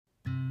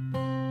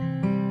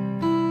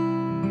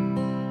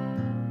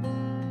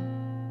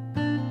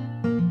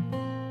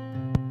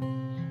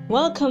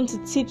Welcome to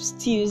Tips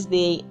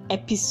Tuesday,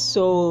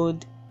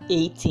 episode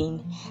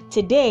 18.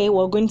 Today,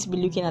 we're going to be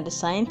looking at the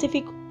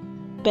scientific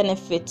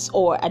benefits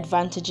or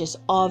advantages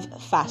of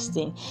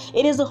fasting.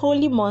 It is the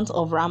holy month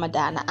of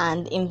Ramadan,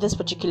 and in this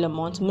particular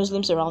month,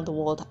 Muslims around the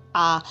world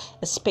are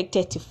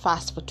expected to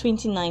fast for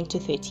 29 to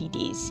 30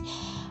 days.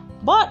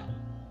 But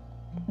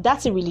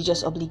that's a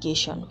religious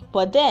obligation.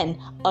 But then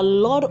a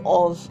lot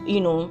of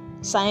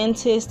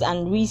scientists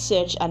and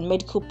research and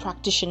medical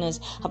practitioners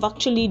have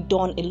actually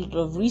done a lot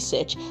of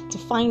research to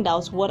find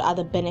out what are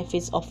the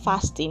benefits of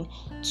fasting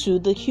to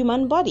the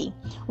human body,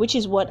 which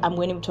is what I'm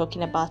going to be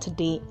talking about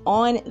today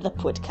on the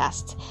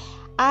podcast.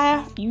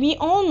 We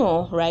all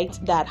know, right,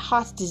 that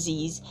heart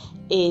disease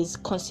is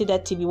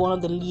considered to be one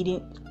of the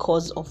leading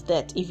causes of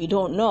death. If you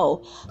don't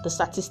know, the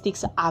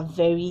statistics are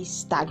very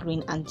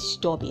staggering and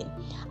disturbing.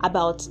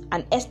 About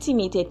an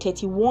estimated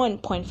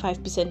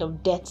 31.5%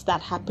 of deaths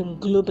that happen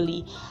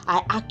globally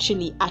are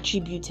actually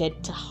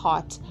attributed to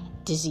heart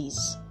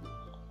disease.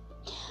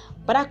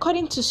 But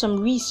according to some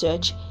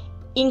research,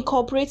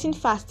 incorporating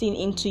fasting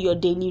into your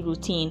daily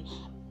routine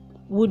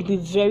would be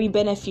very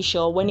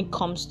beneficial when it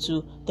comes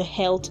to the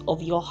health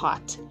of your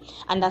heart,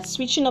 and that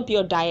switching up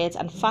your diet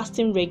and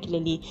fasting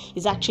regularly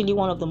is actually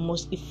one of the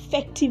most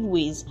effective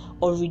ways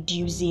of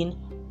reducing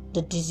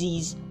the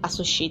disease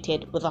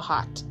associated with the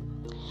heart.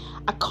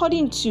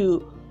 According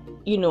to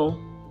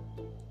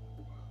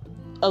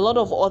a lot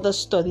of other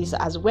studies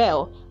as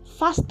well,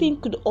 fasting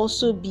could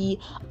also be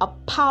a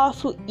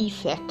powerful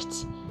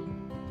effect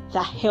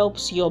that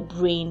helps your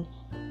brain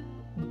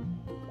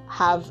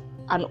have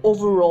an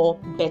overall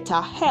better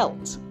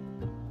health.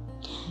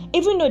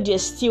 Even though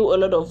there's still a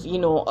lot of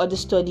other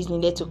studies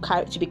needed to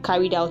be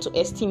carried out to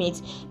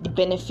estimate the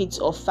benefits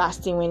of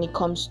fasting when it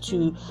comes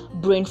to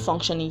brain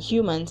function in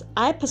humans,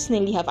 I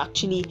personally have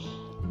actually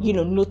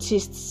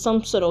noticed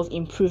some sort of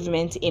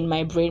improvement in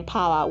my brain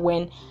power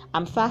when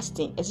I'm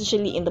fasting,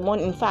 especially in the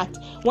morning. In fact,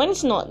 when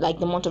it's not like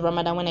the month of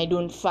Ramadan, when I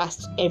don't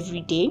fast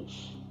every day,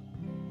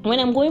 when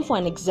I'm going for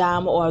an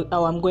exam or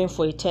I'm going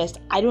for a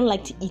test, I don't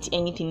like to eat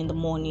anything in the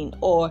morning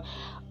or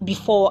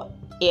before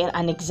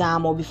an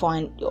exam or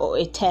before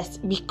a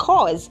test,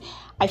 because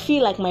I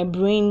feel like my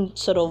brain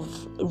sort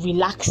of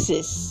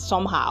relaxes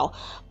somehow.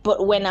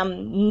 But when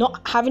I'm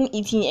not haven't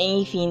eaten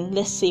anything,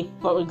 let's say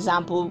for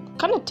example,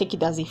 kind of take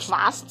it as a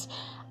fast,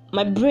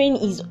 my brain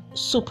is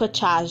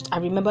supercharged. I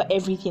remember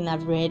everything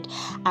I've read.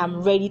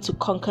 I'm ready to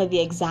conquer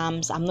the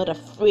exams. I'm not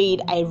afraid.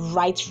 I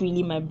write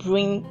freely. My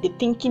brain, the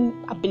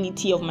thinking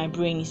ability of my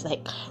brain is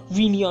like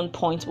really on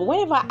point. But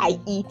whenever I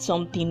eat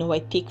something or I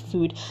take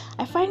food,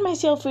 I find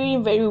myself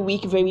feeling very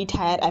weak, very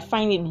tired. I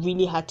find it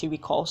really hard to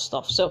recall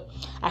stuff. So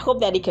I hope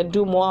that they can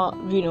do more,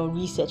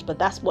 research. But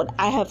that's what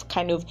I have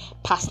kind of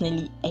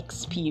personally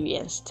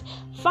experienced.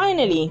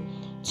 Finally,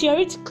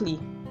 theoretically,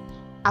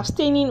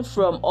 abstaining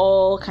from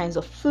all kinds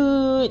of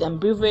food and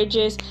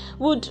beverages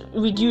would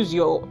reduce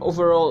your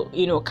overall,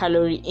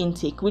 calorie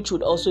intake, which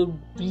would also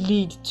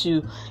lead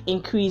to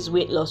increased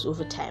weight loss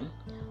over time.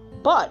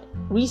 But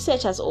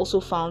research has also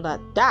found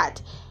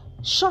that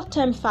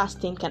short-term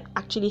fasting can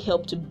actually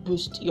help to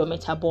boost your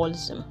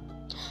metabolism.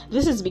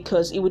 This is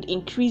because it would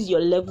increase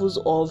your levels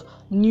of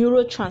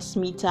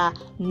neurotransmitter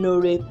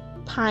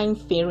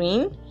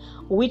norepinephrine,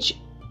 which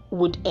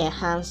would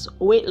enhance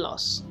weight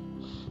loss.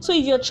 So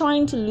if you're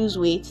trying to lose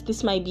weight,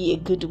 this might be a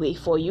good way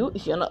for you.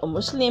 If you're not a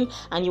Muslim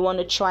and you want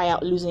to try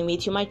out losing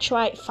weight, you might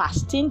try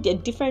fasting. There are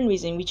different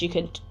ways in which you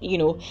can,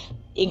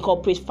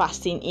 incorporate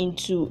fasting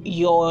into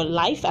your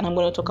life, and I'm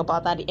going to talk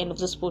about that at the end of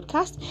this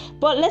podcast.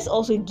 But let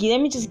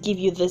me just give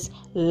you this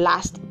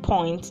last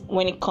point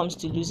when it comes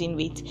to losing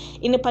weight.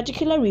 In a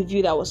particular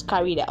review that was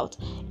carried out,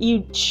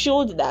 it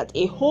showed that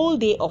a whole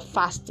day of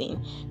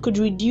fasting could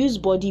reduce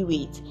body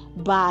weight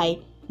by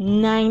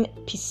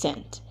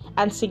 9%.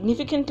 and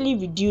significantly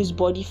reduce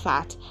body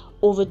fat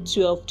over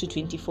 12 to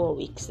 24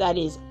 weeks. That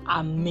is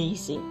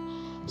amazing.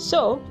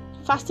 So,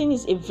 fasting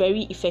is a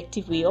very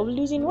effective way of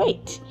losing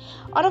weight.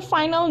 On a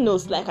final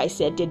note, like I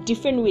said, there are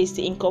different ways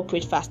to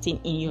incorporate fasting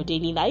in your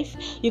daily life.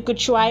 You could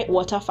try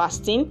water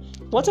fasting.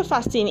 Water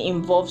fasting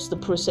involves the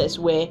process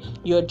where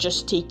you're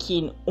just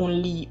taking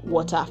only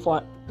water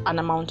for an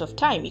amount of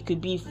time. It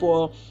could be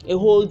for a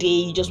whole day,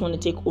 you just want to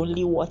take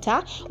only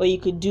water, or you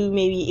could do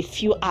maybe a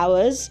few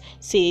hours,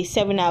 say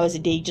 7 hours a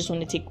day, you just want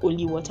to take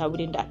only water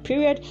within that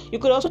period. You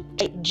could also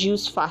try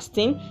juice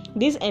fasting.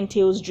 This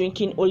entails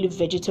drinking only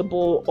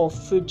vegetable or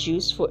fruit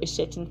juice for a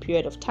certain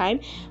period of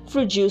time.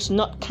 Fruit juice,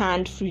 not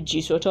canned fruit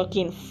juice. We're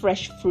talking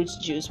fresh fruit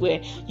juice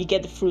where you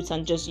get the fruits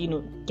and just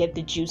get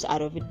the juice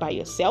out of it by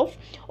yourself.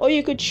 Or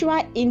you could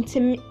try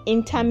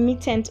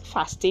intermittent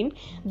fasting.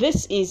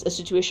 This is a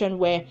situation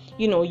where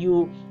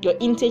your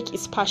intake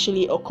is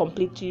partially or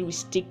completely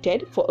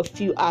restricted for a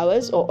few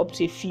hours or up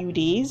to a few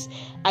days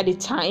at a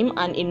time,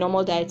 and a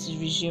normal diet is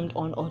resumed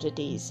on other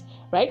days,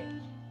 right?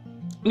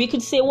 we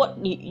could say what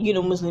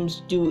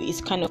Muslims do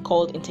is kind of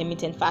called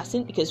intermittent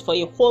fasting, because for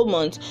a whole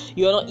month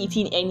you're not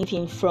eating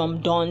anything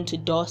from dawn to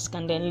dusk,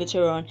 and then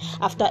later on,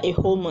 after a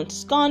whole month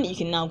is gone, you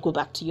can now go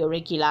back to your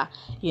regular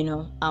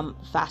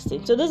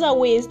fasting. So those are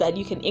ways that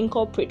you can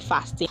incorporate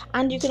fasting,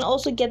 and you can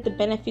also get the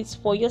benefits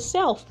for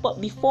yourself.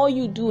 But before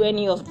you do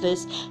any of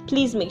this,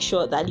 please make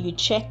sure that you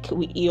check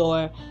with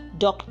your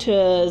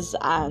doctors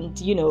and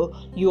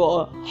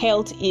your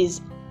health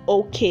is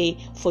okay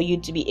for you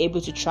to be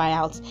able to try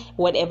out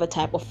whatever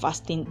type of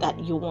fasting that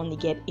you want to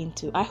get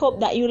into. I hope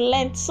that you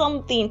learned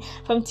something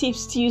from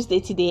Tips Tuesday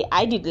today.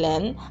 I did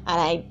learn, and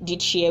I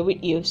did share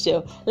with you.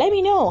 So let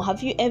me know,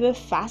 have you ever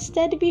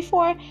fasted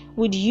before?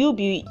 Would you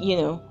be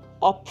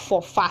up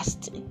for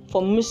fasting?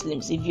 For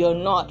Muslims, if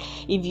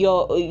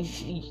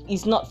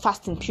it's not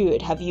fasting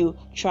period, have you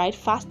tried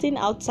fasting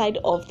outside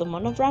of the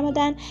month of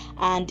Ramadan?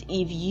 And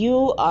if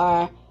you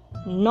are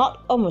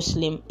not a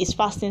Muslim, is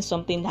fasting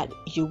something that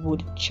you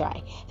would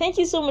try? Thank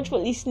you so much for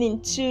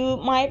listening to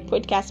my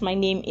podcast. My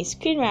name is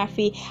Queen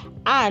Rafi,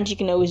 and you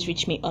can always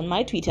reach me on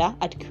my Twitter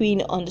at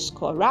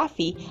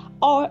Queen_Rafi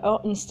or on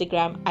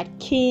Instagram at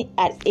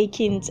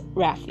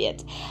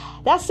Akins_Rafiat.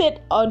 That's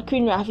it on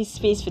Queen Rafi's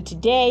Space for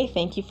today.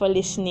 Thank you for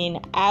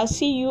listening. I'll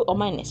see you on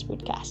my next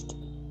podcast.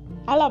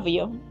 I love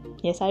you.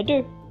 Yes, I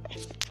do.